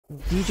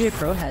Djay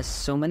Pro has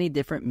so many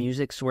different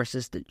music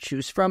sources to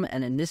choose from,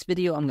 and in this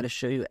video I'm going to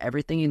show you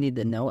everything you need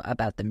to know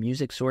about the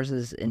music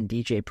sources in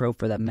Djay Pro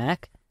for the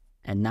Mac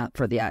and not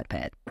for the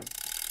iPad.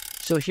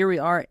 So here we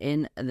are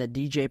in the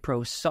Djay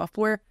Pro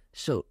software.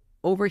 So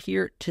over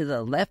here to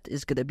the left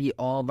is going to be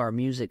all of our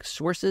music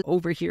sources.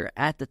 Over here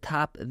at the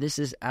top, this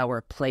is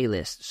our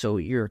playlist. So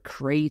your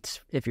crates,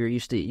 if you're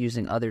used to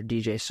using other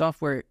DJ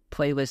software,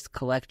 playlist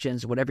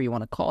collections, whatever you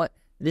want to call it,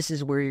 this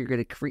is where you're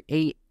going to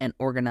create and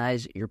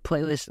organize your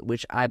playlist,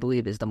 which I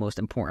believe is the most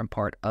important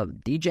part of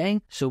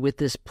DJing. So with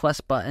this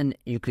plus button,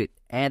 you could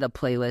add a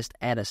playlist,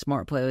 add a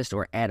smart playlist,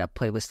 or add a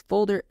playlist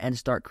folder and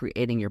start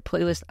creating your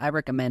playlist. I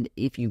recommend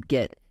if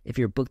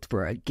you're booked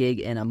for a gig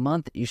in a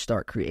month, you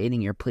start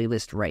creating your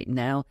playlist right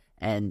now.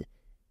 And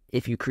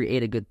if you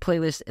create a good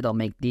playlist, it'll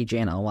make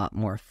DJing a lot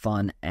more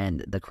fun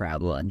and the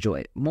crowd will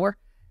enjoy it more.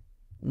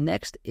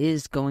 Next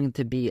is going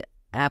to be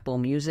Apple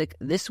Music.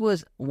 This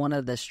was one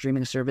of the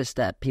streaming services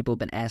that people have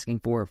been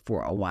asking for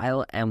a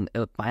while, and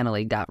it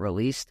finally got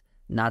released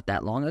not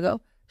that long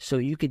ago. So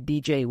you could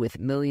DJ with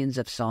millions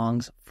of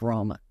songs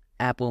from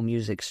Apple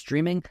Music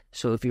streaming.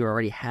 So if you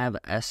already have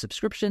a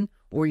subscription,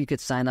 or you could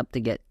sign up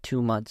to get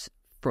 2 months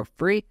for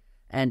free,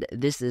 and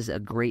this is a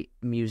great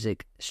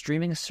music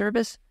streaming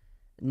service.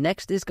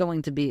 Next is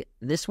going to be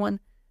this one.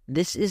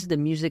 This is the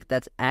music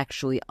that's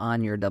actually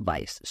on your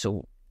device.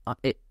 So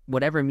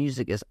whatever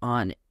music is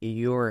on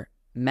your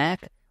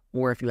Mac,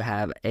 or if you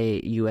have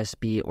a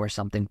USB or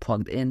something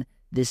plugged in,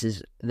 this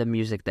is the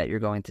music that you're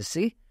going to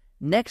see.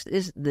 Next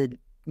is the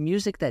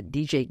music that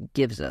DJ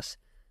gives us.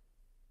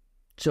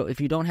 So if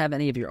you don't have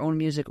any of your own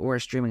music or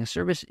a streaming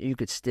service, you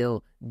could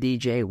still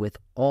DJ with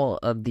all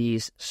of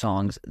these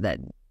songs that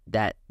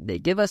they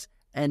give us,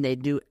 and they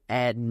do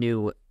add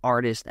new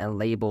artists and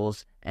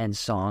labels and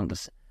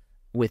songs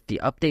with the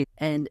update.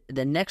 And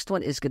the next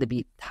one is going to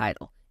be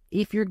Tidal.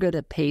 If you're going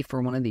to pay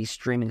for one of these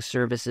streaming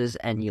services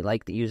and you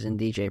like to use in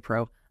Djay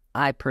Pro,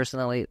 I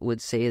personally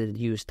would say to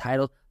use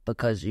Tidal,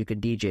 because you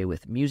could DJ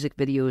with music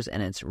videos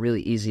and it's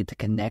really easy to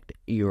connect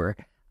your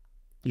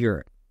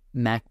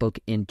MacBook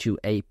into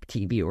a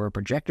TV or a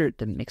projector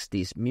to mix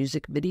these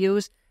music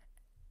videos.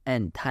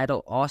 And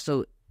Tidal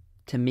also,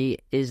 to me,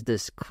 is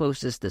the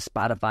closest to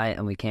Spotify,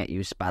 and we can't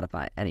use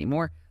Spotify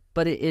anymore,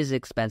 but it is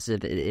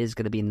expensive. It is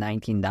going to be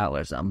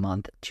 $19 a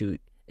month.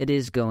 It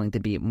is going to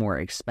be more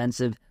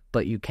expensive,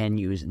 but you can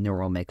use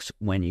Neural Mix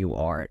when you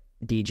are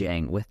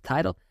DJing with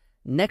Tidal.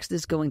 Next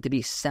is going to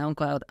be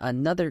SoundCloud,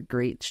 another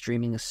great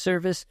streaming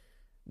service.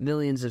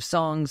 Millions of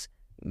songs,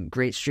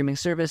 great streaming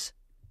service.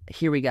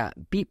 Here we got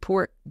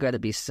Beatport, got to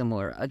be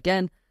similar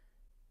again.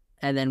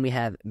 And then we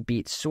have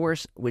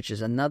BeatSource, which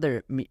is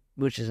another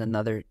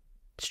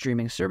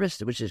streaming service,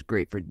 which is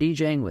great for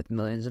DJing with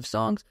millions of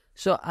songs.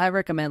 So I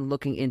recommend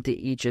looking into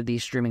each of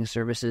these streaming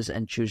services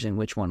and choosing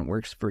which one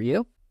works for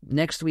you.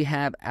 Next, we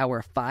have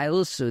our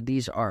files. So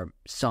these are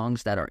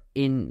songs that are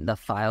in the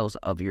files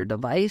of your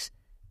device.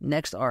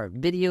 Next are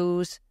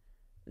videos.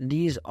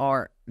 These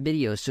are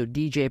videos. So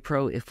Djay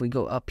Pro, if we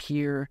go up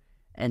here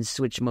and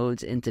switch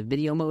modes into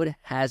video mode,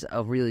 has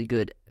a really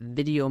good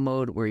video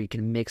mode where you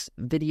can mix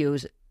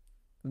videos,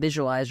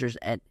 visualizers,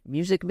 and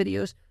music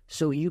videos.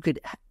 So you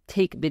could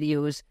take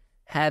videos,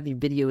 have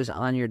videos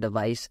on your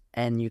device,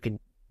 and you could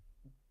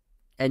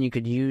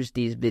use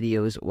these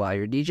videos while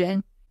you're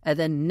DJing. And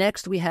then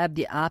next we have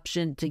the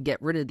option to get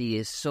rid of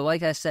these. So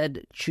like I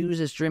said, choose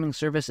a streaming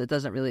service. It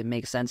doesn't really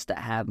make sense to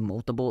have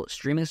multiple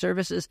streaming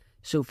services.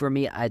 So for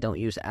me, I don't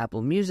use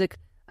Apple Music.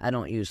 I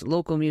don't use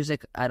local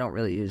music. I don't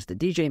really use the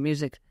DJ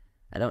music.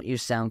 I don't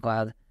use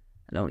SoundCloud.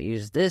 I don't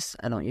use this.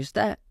 I don't use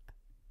that.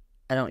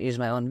 I don't use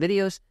my own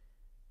videos.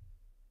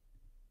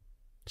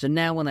 So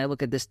now when I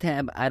look at this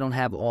tab, I don't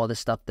have all the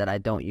stuff that I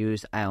don't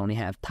use. I only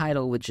have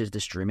Tidal, which is the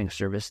streaming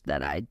service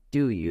that I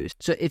do use.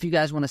 So if you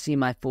guys want to see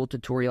my full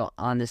tutorial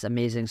on this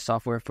amazing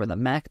software for the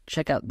Mac,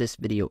 check out this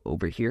video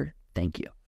over here. Thank you.